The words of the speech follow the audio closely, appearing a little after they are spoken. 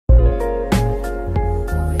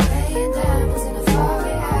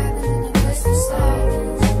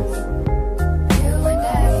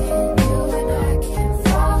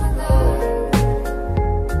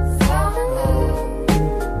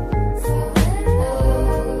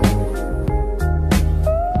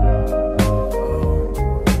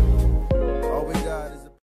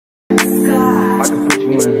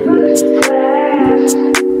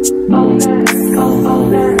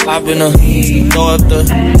in her, throw up the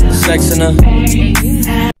sex in her.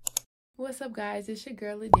 What's up, guys? It's your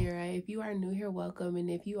girl Ladira. If you are new here, welcome, and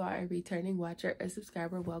if you are a returning watcher or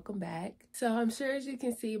subscriber, welcome back. So I'm sure, as you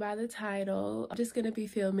can see by the title, I'm just gonna be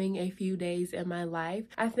filming a few days in my life.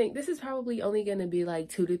 I think this is probably only gonna be like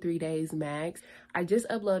 2 to 3 days max. I just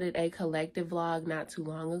uploaded a collective vlog not too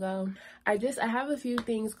long ago. I have a few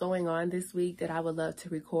things going on this week that I would love to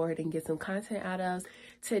record and get some content out of.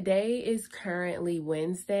 Today is currently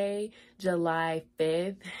Wednesday, July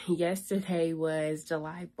 5th. Yesterday was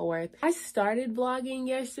July 4th. I started vlogging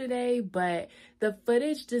yesterday, but the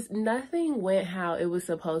footage nothing went how it was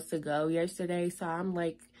supposed to go yesterday. So I'm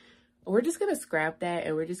like, we're just gonna scrap that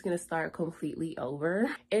and we're just gonna start completely over.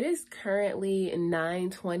 It is currently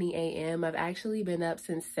 9:20 a.m. I've actually been up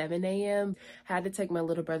since 7 a.m. Had to take my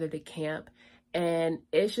little brother to camp, and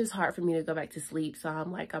it's just hard for me to go back to sleep. So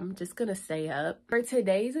I'm like, I'm just gonna stay up. For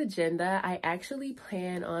today's agenda, I actually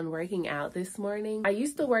plan on working out this morning. I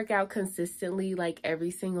used to work out consistently like every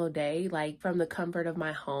single day, like from the comfort of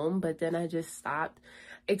my home, but then I just stopped.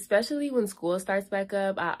 Especially when school starts back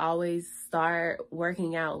up, I always start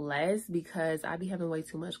working out less because I be having way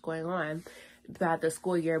too much going on throughout the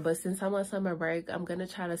school year. But since I'm on summer break, I'm gonna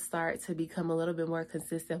try to start to become a little bit more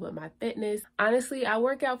consistent with my fitness. Honestly, I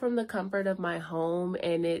work out from the comfort of my home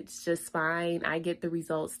and it's just fine. I get the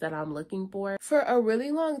results that I'm looking for. For a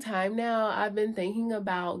really long time now, I've been thinking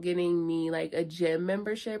about getting me like a gym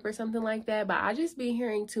membership or something like that, but I just been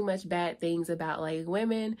hearing too much bad things about like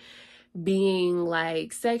women being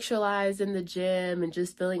like sexualized in the gym and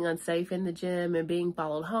just feeling unsafe in the gym and being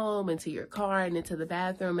followed home into your car and into the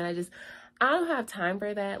bathroom. And I don't have time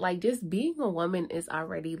for that. Like, just being a woman is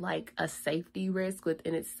already like a safety risk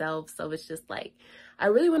within itself. So it's just like, I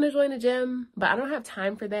really want to join the gym, but I don't have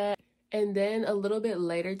time for that. And then a little bit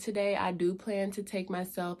later today, I do plan to take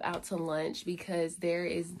myself out to lunch because there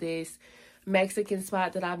is this Mexican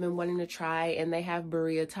spot that I've been wanting to try, and they have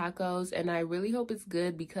burrito tacos, and I really hope it's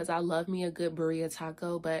good because I love me a good burrito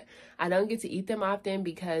taco, but I don't get to eat them often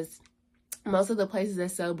because most of the places that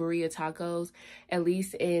sell burrito tacos, at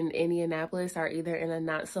least in Indianapolis, are either in a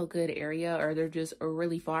not so good area or they're just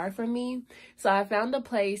really far from me. So I found a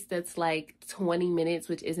place that's like 20 minutes,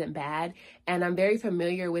 which isn't bad. And I'm very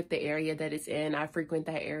familiar with the area that it's in. I frequent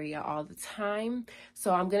that area all the time.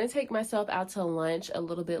 So I'm going to take myself out to lunch a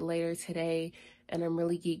little bit later today, and I'm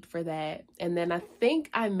really geeked for that. And then I think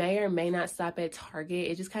I may or may not stop at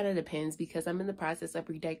Target. It just kind of depends because I'm in the process of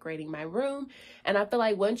redecorating my room. And I feel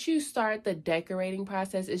like once you start the decorating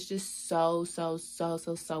process, it's just so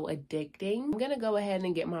addicting. I'm gonna go ahead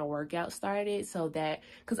and get my workout started so that,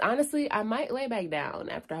 because honestly, I might lay back down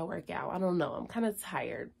after I work out. I don't know, I'm kind of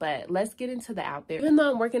tired, but let's get into the outfit. Even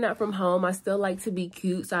though I'm working out from home, I still like to be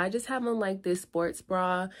cute. So I just have on like this sports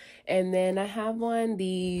bra, and then I have on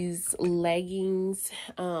these leggings,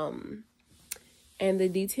 and the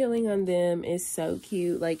detailing on them is so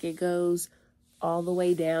cute. Like, it goes all the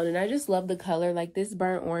way down, and I just love the color. Like, this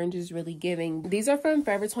burnt orange is really giving. These are from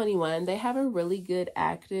Forever 21. They have a really good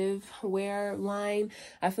active wear line.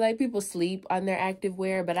 I feel like people sleep on their active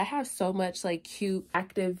wear, but I have so much like cute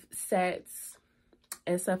active sets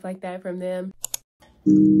and stuff like that from them.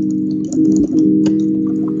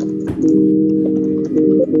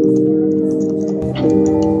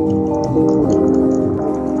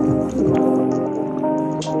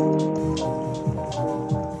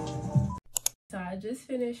 Just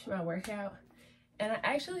finished my workout and I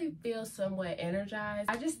actually feel somewhat energized.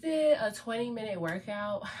 I just did a 20-minute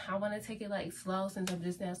workout. I want to take it like slow since I'm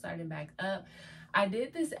just now starting back up. I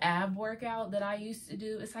did this ab workout that I used to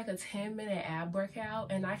do. It's like a 10-minute ab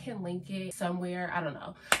workout, and I can link it somewhere. I don't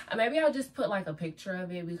know. Maybe I'll just put like a picture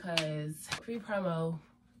of it because free promo,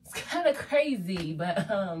 it's kind of crazy, but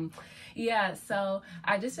yeah. So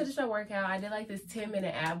I just finished my workout. I did like this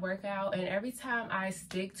 10-minute ab workout, and every time I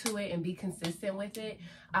stick to it and be consistent with it,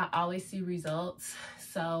 I always see results.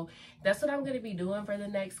 So that's what I'm going to be doing for the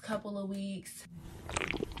next couple of weeks.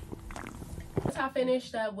 Once I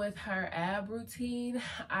finished up with her ab routine,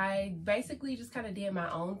 I basically just kind of did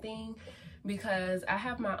my own thing because I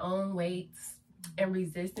have my own weights and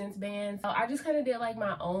resistance bands. So I just kind of did like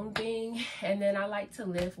my own thing, and then I like to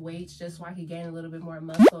lift weights just so I could gain a little bit more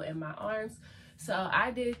muscle in my arms. So I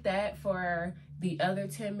did that for the other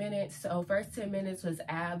 10 minutes. So first 10 minutes was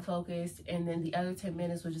ab focused, and then the other 10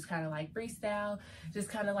 minutes was just kind of like freestyle, just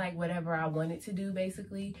kind of like whatever I wanted to do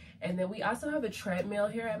basically. And then we also have a treadmill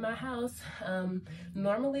here at my house.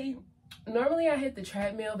 Normally I hit the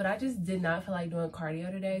treadmill, but I just did not feel like doing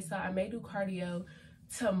cardio today. So I may do cardio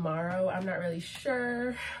tomorrow. I'm not really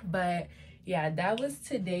sure, but yeah, that was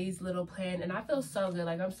today's little plan, and I feel so good.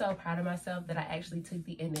 Like, I'm so proud of myself that I actually took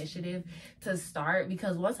the initiative to start,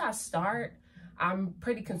 because once I start, I'm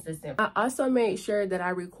pretty consistent. I also made sure that I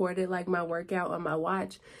recorded like my workout on my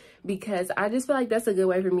watch, because I just feel like that's a good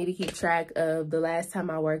way for me to keep track of the last time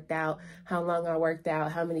I worked out, how long I worked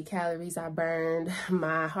out, how many calories I burned,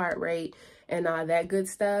 my heart rate, and all that good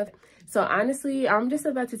stuff. So honestly, I'm just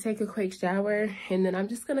about to take a quick shower, and then I'm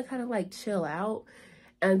just gonna kind of like chill out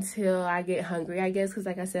until I get hungry, I guess, because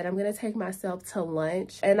like I said, I'm gonna take myself to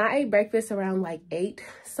lunch, and I ate breakfast around like 8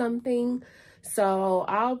 something. So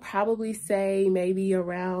I'll probably say maybe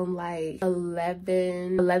around like 11:30,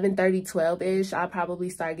 12-ish, I'll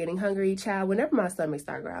probably start getting hungry. Child, whenever my stomach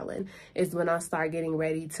start growling is when I'll start getting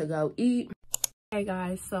ready to go eat. Hey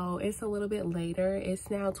guys, so it's a little bit later.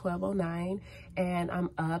 It's now 12:09 and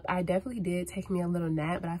I'm up. I definitely did take me a little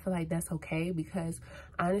nap, but I feel like that's okay, because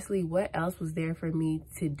honestly, what else was there for me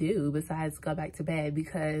to do besides go back to bed?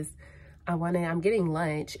 Because I'm getting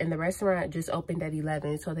lunch, and the restaurant just opened at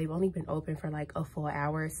 11, so they've only been open for like a full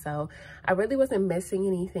hour. So I really wasn't missing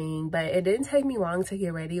anything, but it didn't take me long to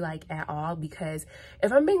get ready like at all, because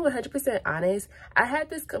if I'm being 100% honest, I had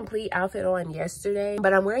this complete outfit on yesterday,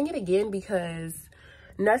 but I'm wearing it again because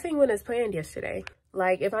nothing went as planned yesterday.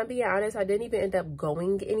 Like, if I'm being honest, I didn't even end up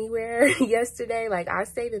going anywhere yesterday. Like, I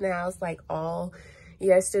stayed in the house like all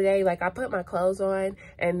yesterday. Like, I put my clothes on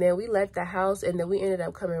and then we left the house, and then we ended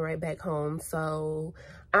up coming right back home. So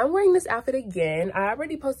I'm wearing this outfit again. I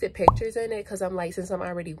already posted pictures in it because I'm like, since I'm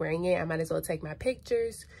already wearing it, I might as well take my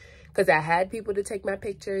pictures, because I had people to take my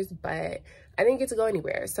pictures, but I didn't get to go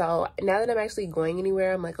anywhere. So now that I'm actually going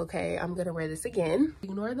anywhere, I'm like, okay, I'm gonna wear this again.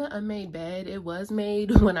 Ignore the unmade bed. It was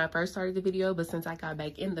made when I first started the video, but since I got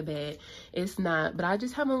back in the bed, it's not. But I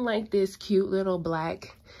just have on like this cute little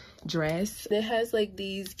black dress. It has like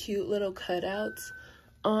these cute little cutouts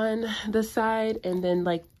on the side, and then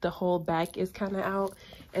like the whole back is kind of out.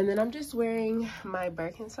 And then I'm just wearing my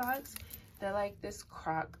Birkenstocks. They're like this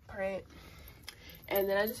croc print. And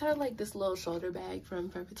then I just had like this little shoulder bag from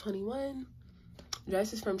Forever 21.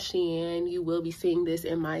 Dress is from Shein. You will be seeing this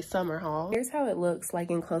in my summer haul. Here's how it looks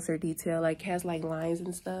like in closer detail. Like, has like lines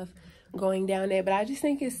and stuff going down there, but I just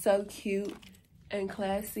think it's so cute and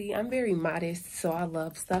classy. I'm very modest, so I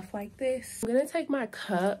love stuff like this. I'm gonna take my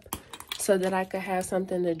cup so that I could have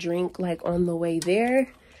something to drink like on the way there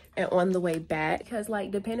and on the way back, because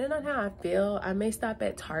like depending on how I feel, I may stop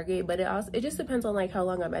at Target, but it just depends on like how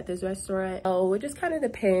long I'm at this restaurant. Oh, it just kind of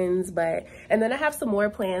depends. But and then I have some more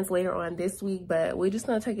plans later on this week, but we're just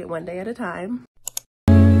gonna take it one day at a time.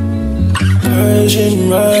 Persian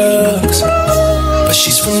rocks, but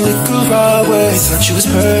she's from Nicaragua. Thought she was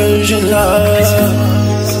Persian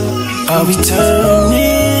love. Are we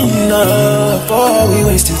turning up, or are we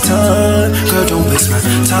wasting time? Girl, don't waste my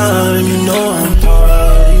time. You know I'm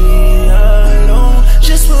partying alone.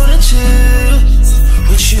 Just wanna chill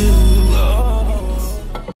with you.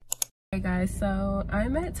 Hey guys, so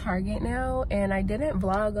I'm at Target now, and I didn't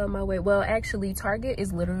vlog on my way. Well, actually, Target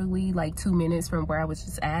is literally like 2 minutes from where I was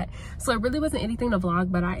just at, so it really wasn't anything to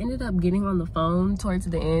vlog, but I ended up getting on the phone towards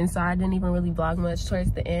the end, so I didn't even really vlog much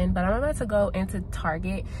towards the end. But I'm about to go into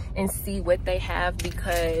Target and see what they have,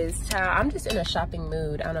 because child, I'm just in a shopping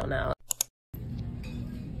mood. I don't know.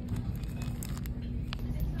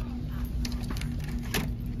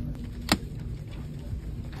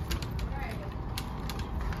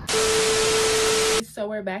 So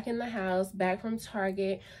we're back in the house, back from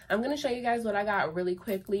Target. I'm gonna show you guys what I got really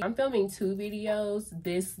quickly. I'm filming 2 videos,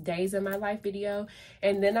 this Days in My Life video,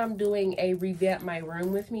 and then I'm doing a revamp my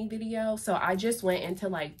room with me video. So I just went into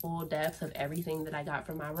like full depth of everything that I got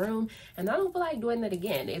from my room, and I don't feel like doing that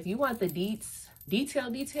again. If you want the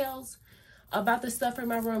details about the stuff in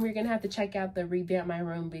my room, you're gonna have to check out the revamp my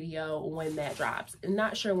room video when that drops. I'm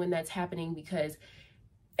not sure when that's happening because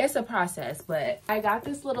it's a process, but I got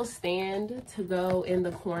this little stand to go in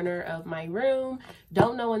the corner of my room.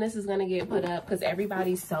 Don't know when this is gonna get put up because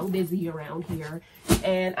everybody's so busy around here,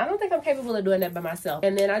 and I don't think I'm capable of doing that by myself.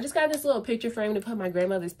 And then I just got this little picture frame to put my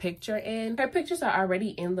grandmother's picture in. Her pictures are already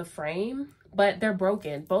in the frame, but they're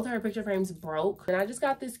broken. Both of her picture frames broke. And I just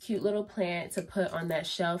got this cute little plant to put on that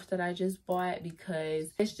shelf that I just bought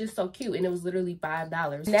because it's just so cute, and it was literally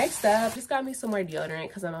 $5. Next up, just got me some more deodorant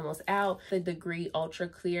because I'm almost out. The Degree Ultra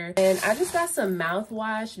Clear. And I just got some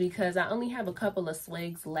mouthwash because I only have a couple of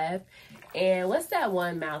swigs left. And what's that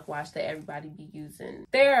one mouthwash that everybody be using?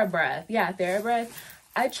 TheraBreath. Yeah, TheraBreath.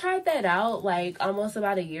 I tried that out like almost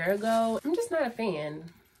about a year ago. I'm just not a fan.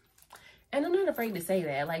 And I'm not afraid to say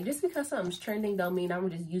that. Like, just because something's trending don't mean I'm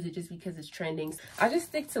gonna just use it just because it's trending. I just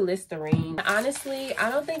stick to Listerine. Honestly, I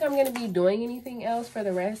don't think I'm gonna be doing anything else for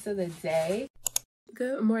the rest of the day.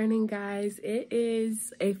 Good morning, guys. It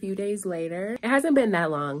is a few days later. It hasn't been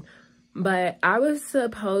that long, but I was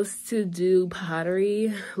supposed to do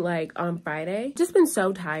pottery like on Friday. Just been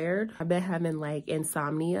so tired. I've been having like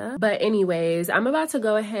insomnia. But anyways, I'm about to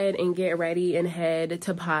go ahead and get ready and head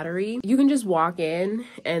to pottery. You can just walk in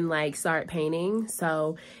and like start painting.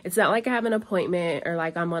 So it's not like I have an appointment or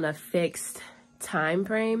like I'm on a fixed time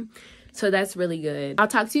frame. So that's really good. I'll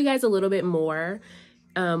talk to you guys a little bit more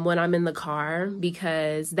when I'm in the car,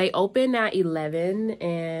 because they open at 11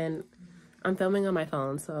 and I'm filming on my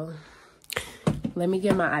phone, so let me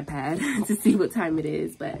get my iPad to see what time it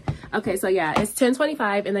is. But okay, so yeah, it's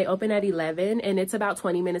 10:25 and they open at 11 and it's about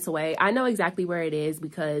 20 minutes away. I know exactly where it is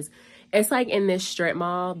because it's like in this strip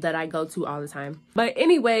mall that I go to all the time. But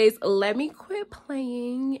anyways, let me quit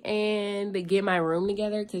playing and get my room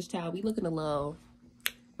together, because child, we looking a little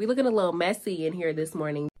messy in here this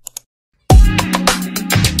morning.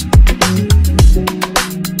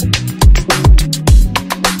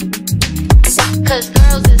 Cause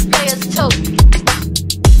girls is players too.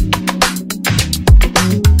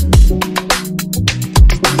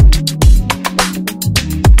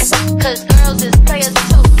 Cause girls is players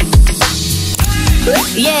too.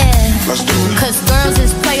 Yeah. Let's do it. Cause girls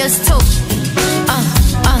is players too.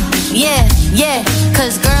 Yeah, yeah.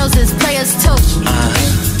 Cause girls is players too.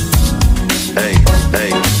 Hey,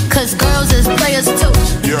 hey. Cause girls is players too.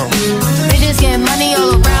 Yo. Bitches get money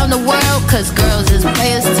all around the world. Cause girls is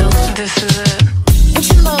players too. This is it. What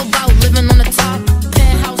you know about living on the top?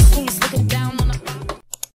 Penthouse suites looking down on the...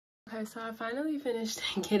 Okay, so I finally finished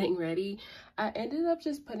getting ready. I ended up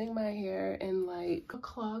just putting my hair in like a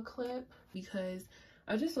claw clip because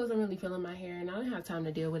I just wasn't really feeling my hair and I didn't have time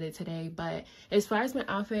to deal with it today. But as far as my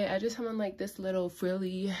outfit, I just have on like this little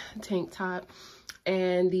frilly tank top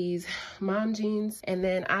and these mom jeans, and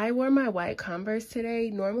then I wore my white Converse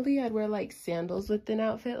today. Normally I'd wear like sandals with an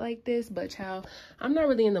outfit like this, but child, I'm not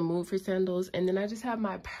really in the mood for sandals. And then I just have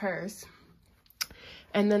my purse,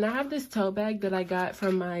 and then I have this tote bag that I got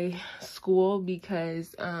from my school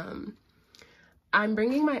because I'm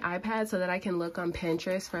bringing my iPad so that I can look on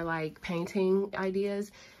Pinterest for like painting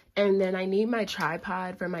ideas. And then I need my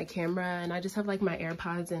tripod for my camera, and I just have like my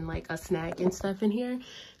AirPods and like a snack and stuff in here.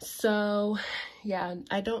 So yeah,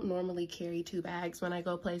 I don't normally carry 2 bags when I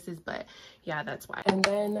go places, but yeah, that's why. And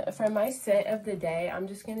then for my scent of the day, I'm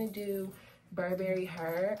just gonna do Burberry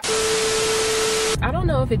Her. I don't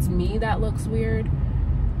know if it's me that looks weird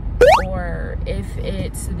or if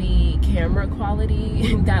it's the camera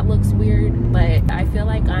quality that looks weird, but I feel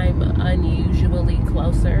like I'm unusually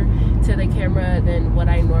closer to the camera than what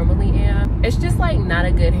I normally am. It's just like not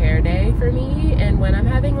a good hair day for me, and when I'm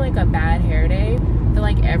having like a bad hair day, I feel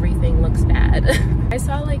like everything looks bad. I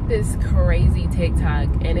saw like this crazy TikTok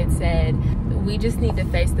and it said, we just need to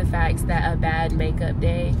face the facts that a bad makeup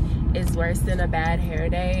day is worse than a bad hair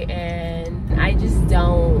day, and I just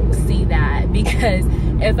don't see that, because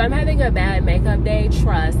if I'm having a bad makeup day,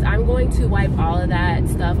 trust, I'm going to wipe all of that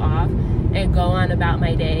stuff off and go on about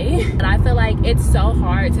my day. And I feel like it's so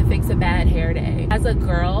hard to fix a bad hair day. As a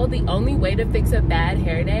girl, the only way to fix a bad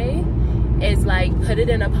hair day is like put it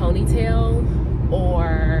in a ponytail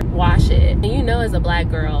or wash it. And you know, as a black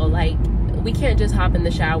girl, like we can't just hop in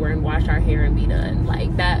the shower and wash our hair and be done.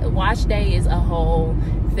 Like that wash day is a whole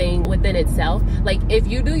thing within itself. Like if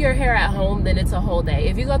you do your hair at home, then it's a whole day.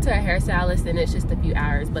 If you go to a hairstylist, then it's just a few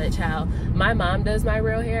hours. But child, my mom does my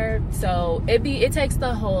real hair, so it takes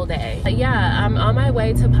the whole day. But yeah, I'm on my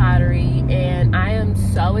way to pottery and I am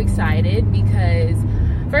so excited because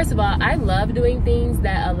first of all, I love doing things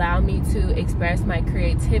that allow me to express my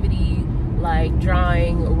creativity, like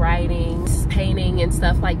drawing, writing, painting, and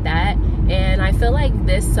stuff like that. And I feel like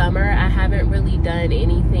this summer I haven't really done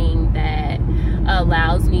anything that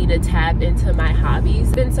allows me to tap into my hobbies.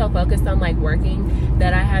 I've been so focused on like working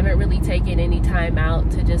that I haven't really taken any time out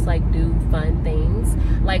to just like do fun things.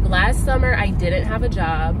 Like last summer I didn't have a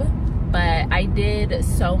job, but I did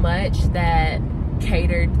so much that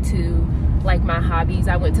catered to like my hobbies.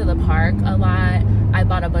 I went to the park a lot. I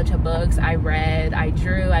bought a bunch of books. I read, I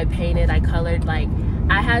drew, I painted, I colored. Like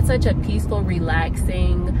I had such a peaceful,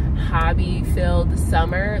 relaxing, hobby-filled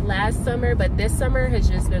summer last summer, but this summer has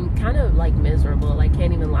just been kind of like miserable. I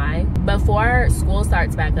can't even lie. Before school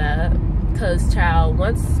starts back up, because child,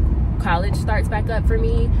 once college starts back up for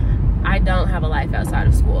me, I don't have a life outside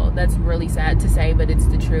of school. That's really sad to say, but it's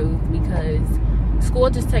the truth, because school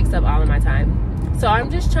just takes up all of my time. So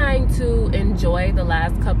I'm just trying to enjoy the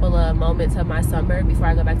last couple of moments of my summer before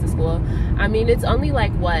I go back to school. I mean, it's only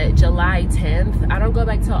like, what, July 10th? I don't go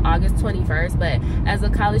back till August 21st, but as a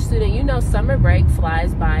college student, you know, summer break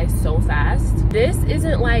flies by so fast. This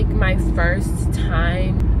isn't like my first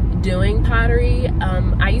time doing pottery.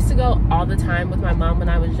 I used to go all the time with my mom when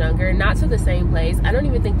I was younger, not to the same place. I don't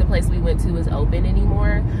even think the place we went to is open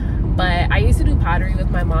anymore. But I used to do pottery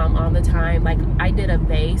with my mom all the time. Like, I did a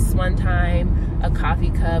vase one time, a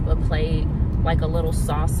coffee cup, a plate, like a little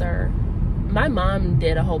saucer. My mom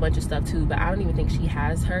did a whole bunch of stuff too, but I don't even think she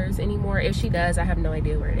has hers anymore. If she does, I have no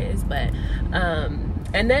idea where it is. But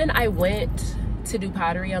and then I went to do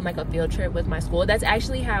pottery on like a field trip with my school. That's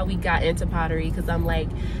actually how we got into pottery, because I'm like,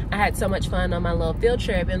 I had so much fun on my little field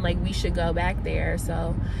trip and like we should go back there.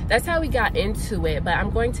 So that's how we got into it. But I'm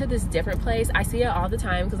going to this different place. I see it all the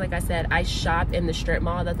time because, like I said, I shop in the strip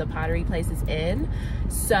mall that the pottery place is in.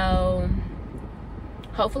 So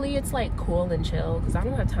hopefully it's like cool and chill, because I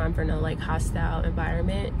don't have time for no like hostile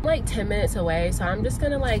environment. I'm like 10 minutes away, so I'm just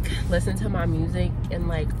gonna like listen to my music and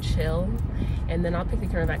like chill, and then I'll pick the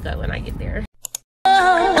camera back up when I get there.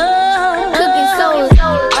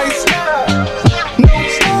 Ice style, no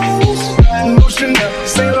styles, no Chanel,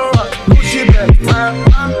 Saint Laurent, Gucci bag,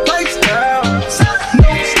 lifestyle,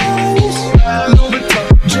 no styles, Louis Vuitton,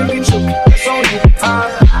 Jimmy Choo, that's on you.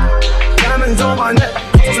 Diamonds on my neck,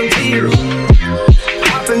 frozen tears,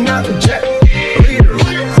 hopping out the jet, leader.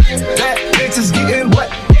 That bitch is getting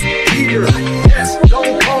wet here. Yes,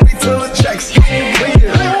 don't call me till the checks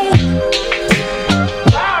clear.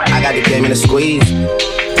 I got the game in a squeeze.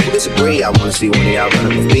 Disagree, I wanna see one of y'all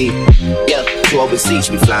running with me. Yeah, 2 overseas,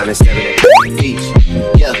 she be flying and staring at the beach.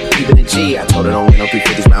 Yeah, keeping it G, I told her don't win no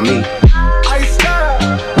 350s around me. Ice style,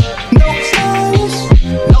 no styles,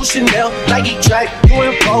 no Chanel, Nike track,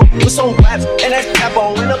 doing pro with some waps, and that's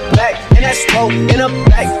capo in the back, and that's smoke in the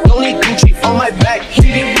back. Don't need Gucci on my back,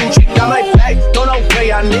 TV Gucci got my back. Don't know where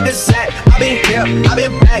y'all niggas at. I been here, I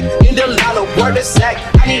been back, in the lot of word is sack.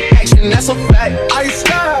 I need action, that's a fact. Ice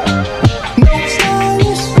style, no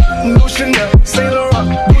styles, no Chanel, Saint Laurent,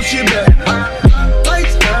 Gucci bag,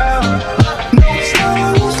 lifestyle, no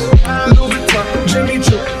styles, Louis Vuitton, Jimmy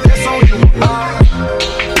Choo, that's on you.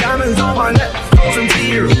 Diamonds on my neck, frozen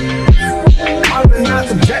tears, hopping out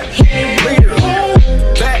the jet, clear.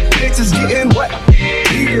 That bitch is getting wet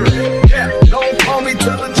here. Yeah, don't call me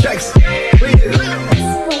till the checks clear.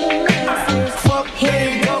 Fuck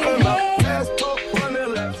they government, passport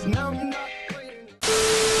running laps, now I'm not playing.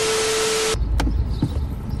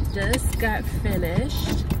 Just got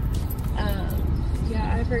finished.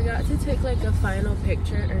 Yeah, I forgot to take like a final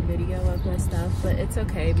picture or video of my stuff, but it's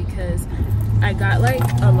okay because I got like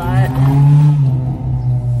a lot.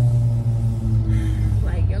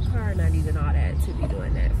 Like, your car not even all that to be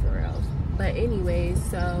doing that for real. But anyways,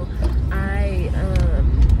 so I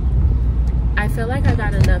feel like I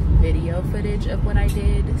got enough video footage of what I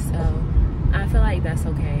did, so I feel like that's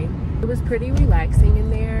okay. It was pretty relaxing in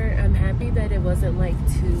there. I'm happy that it wasn't like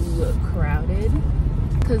too crowded,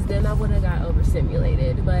 because then I would have got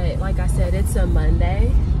overstimulated. But like I said, it's a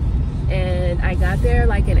Monday and I got there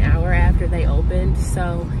like an hour after they opened,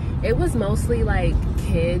 so it was mostly like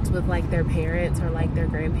kids with like their parents or like their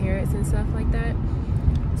grandparents and stuff like that.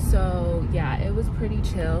 So yeah, it was pretty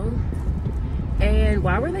chill. And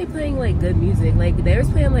why were they playing like good music? Like, they was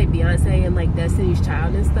playing like Beyonce and like Destiny's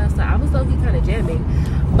Child and stuff, so I was low-key kind of jamming.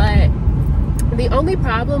 But the only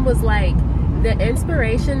problem was like the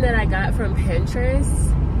inspiration that I got from Pinterest,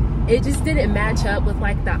 it just didn't match up with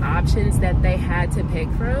like the options that they had to pick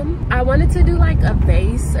from. I wanted to do like a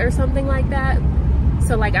vase or something like that,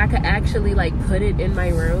 so like I could actually like put it in my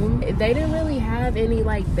room. They didn't really have any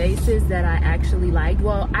like vases that I actually liked.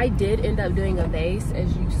 Well, I did end up doing a vase,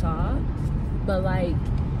 as you saw, but like,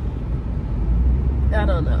 I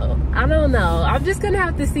don't know. I'm just gonna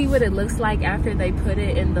have to see what it looks like after they put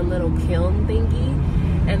it in the little kiln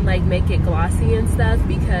thingy and like make it glossy and stuff,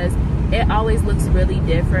 because it always looks really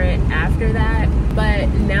different after that. But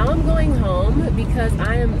now I'm going home because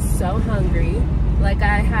I am so hungry. Like,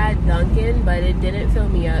 I had Dunkin', but it didn't fill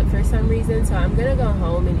me up for some reason, so I'm gonna go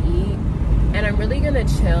home and eat, and I'm really gonna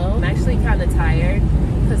chill. I'm actually kind of tired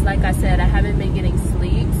because, like I said, I haven't been getting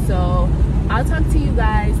sleep, so I'll talk to you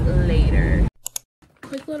guys later.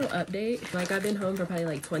 Quick little update. Like, I've been home for probably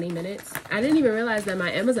like 20 minutes. I didn't even realize that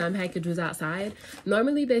my Amazon package was outside.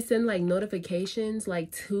 Normally they send like notifications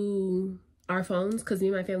like to our phones, because me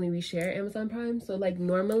and my family, we share Amazon Prime. So like,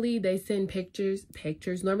 normally they send pictures.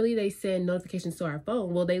 Normally they send notifications to our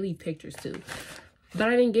phone. Well, they leave pictures too. But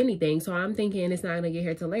I didn't get anything, so I'm thinking it's not gonna get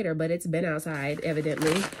here till later, but it's been outside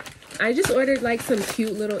evidently. I just ordered like some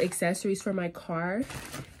cute little accessories for my car,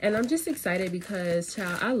 and I'm just excited because,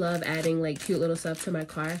 child, I love adding like cute little stuff to my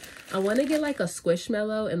car. I want to get like a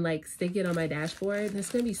squishmallow and like stick it on my dashboard. That's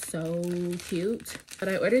gonna be so cute. But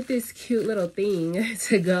I ordered this cute little thing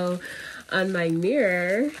to go on my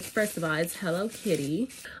mirror. First of all, it's Hello Kitty.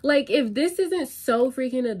 Like, if this isn't so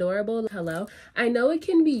freaking adorable, hello. I know it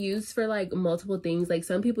can be used for like multiple things. Like,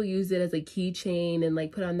 some people use it as a keychain and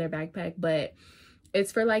like put on their backpack, but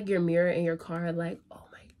it's for like your mirror in your car. Like, oh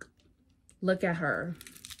my god, look at her.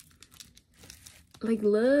 Like,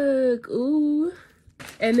 look, ooh.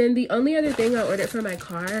 And then the only other thing I ordered for my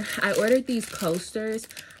car, I ordered these coasters.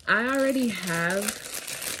 I already have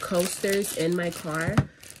coasters in my car,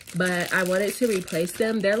 but I wanted to replace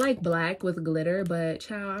them. They're like black with glitter, but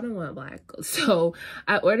child, I don't want black. So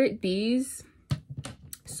I ordered these.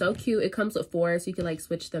 So cute. It comes with 4, so you can like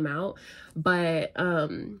switch them out. But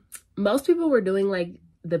most people were doing like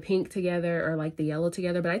the pink together or like the yellow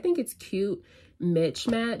together, but I think it's cute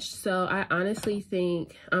mismatch. So I honestly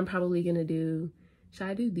think I'm probably gonna do, should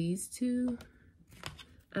I do these two?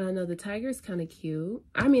 I don't know, the tiger's kind of cute.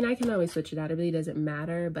 I mean, I can always switch it out, it really doesn't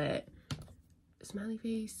matter, but smiley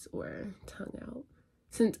face or tongue out.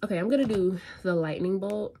 Since, okay, I'm gonna do the lightning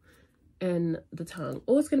bolt and the tongue.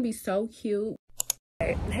 Oh, it's gonna be so cute.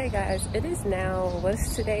 Hey guys, it is now,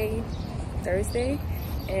 what's today? Thursday,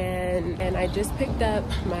 and I just picked up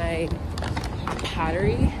my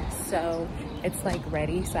pottery, so it's like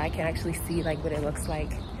ready, so I can actually see like what it looks like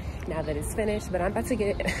now that it's finished. But I'm about to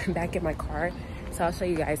get back in my car, so I'll show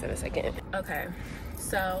you guys in a second. Okay,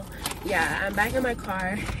 so yeah, I'm back in my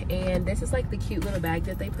car, and this is like the cute little bag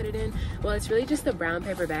that they put it in. Well, it's really just a brown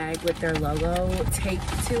paper bag with their logo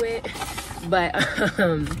taped to it, but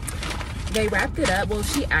they wrapped it up. Well,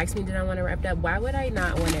 she asked me, did I want to wrap it up? Why would I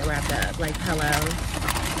not want it wrapped up? Like, hello.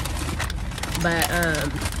 But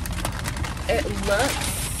it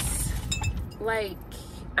looks like,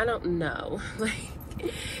 I don't know, like,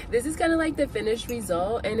 this is kind of like the finished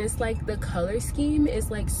result, and it's like the color scheme is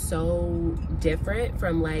like so different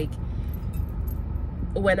from like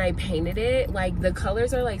when I painted it. Like, the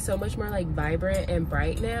colors are like so much more like vibrant and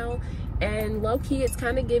bright now, and low-key it's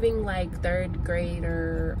kind of giving like 3rd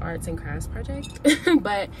grader arts and crafts project.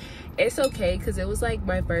 But it's okay because it was like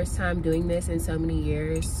my first time doing this in so many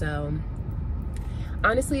years. So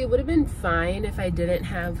honestly, it would have been fine if I didn't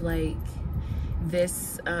have like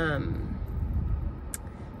this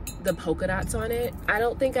the polka dots on it. I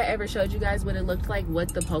don't think I ever showed you guys what it looked like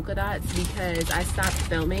with the polka dots because I stopped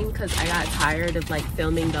filming because I got tired of like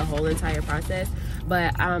filming the whole entire process.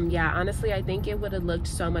 But yeah, honestly, I think it would have looked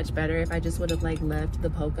so much better if I just would have like left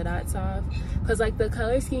the polka dots off, because like the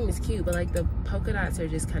color scheme is cute, but like the polka dots are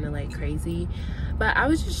just kind of like crazy. But I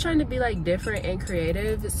was just trying to be like different and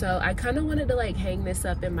creative, so I kind of wanted to like hang this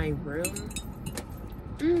up in my room.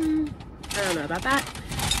 I don't know about that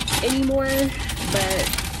anymore,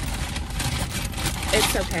 but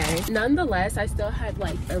it's okay. Nonetheless, I still had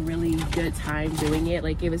like a really good time doing it.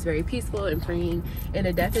 Like, it was very peaceful and freeing, and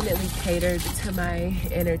it definitely catered to my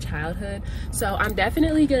inner childhood. So I'm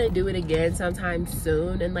definitely gonna do it again sometime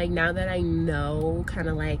soon. And like, now that I know kind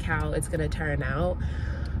of like how it's gonna turn out,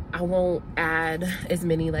 I won't add as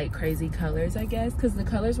many like crazy colors, I guess, because the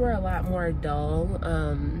colors were a lot more dull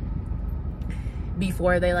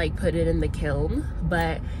before they like put it in the kiln.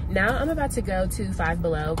 But now I'm about to go to Five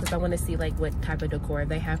Below because I want to see like what type of decor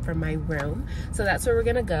they have for my room. So that's where we're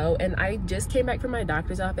gonna go. And I just came back from my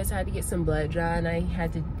doctor's office. I had to get some blood drawn. I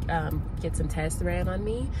had to get some tests ran on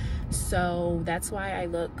me, so that's why I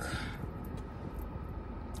look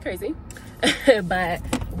crazy. But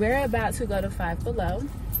we're about to go to Five Below.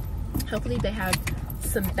 Hopefully they have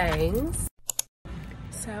some things.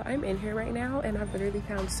 So I'm in here right now, and I've literally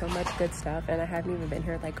found so much good stuff, and I haven't even been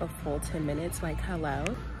here like a full 10 minutes. Like, hello.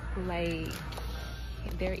 Like,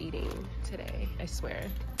 they're eating today, I swear.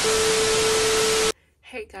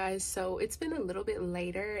 Hey guys, so it's been a little bit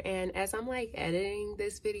later, and as I'm like editing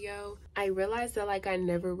this video, I realized that like I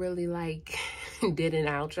never really like did an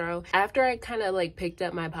outro. After I kind of like picked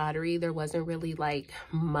up my pottery, there wasn't really like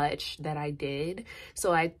much that I did,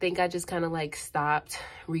 so I think I just kind of like stopped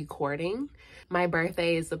recording. My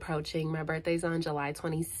birthday is approaching. My birthday's on July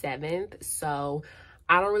 27th, so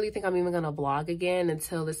I don't really think I'm even gonna vlog again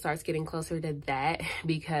until it starts getting closer to that,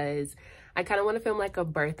 because I kind of want to film like a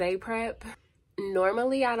birthday prep.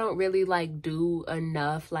 Normally I don't really like do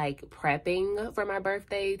enough like prepping for my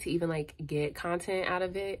birthday to even like get content out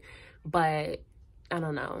of it, but I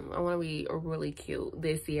don't know, I want to be really cute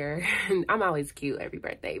this year. I'm always cute every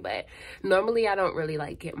birthday, but normally I don't really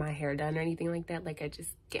like get my hair done or anything like that. Like I just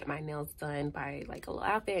get my nails done by like a little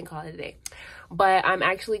outfit and call it a day. But I'm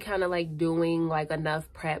actually kind of like doing like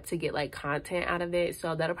enough prep to get like content out of it,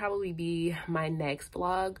 so that'll probably be my next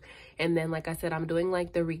vlog. And then like I said, I'm doing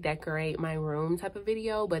like the redecorate my room type of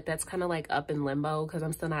video, but that's kind of like up in limbo because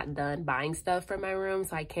I'm still not done buying stuff for my room,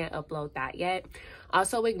 so I can't upload that yet.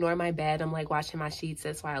 Also, ignore my bed. I'm like washing my sheets,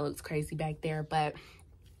 that's why it looks crazy back there. But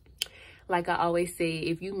like I always say,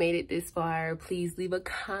 if you made it this far, please leave a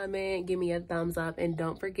comment, give me a thumbs up, and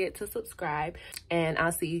don't forget to subscribe. And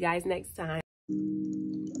I'll see you guys next time.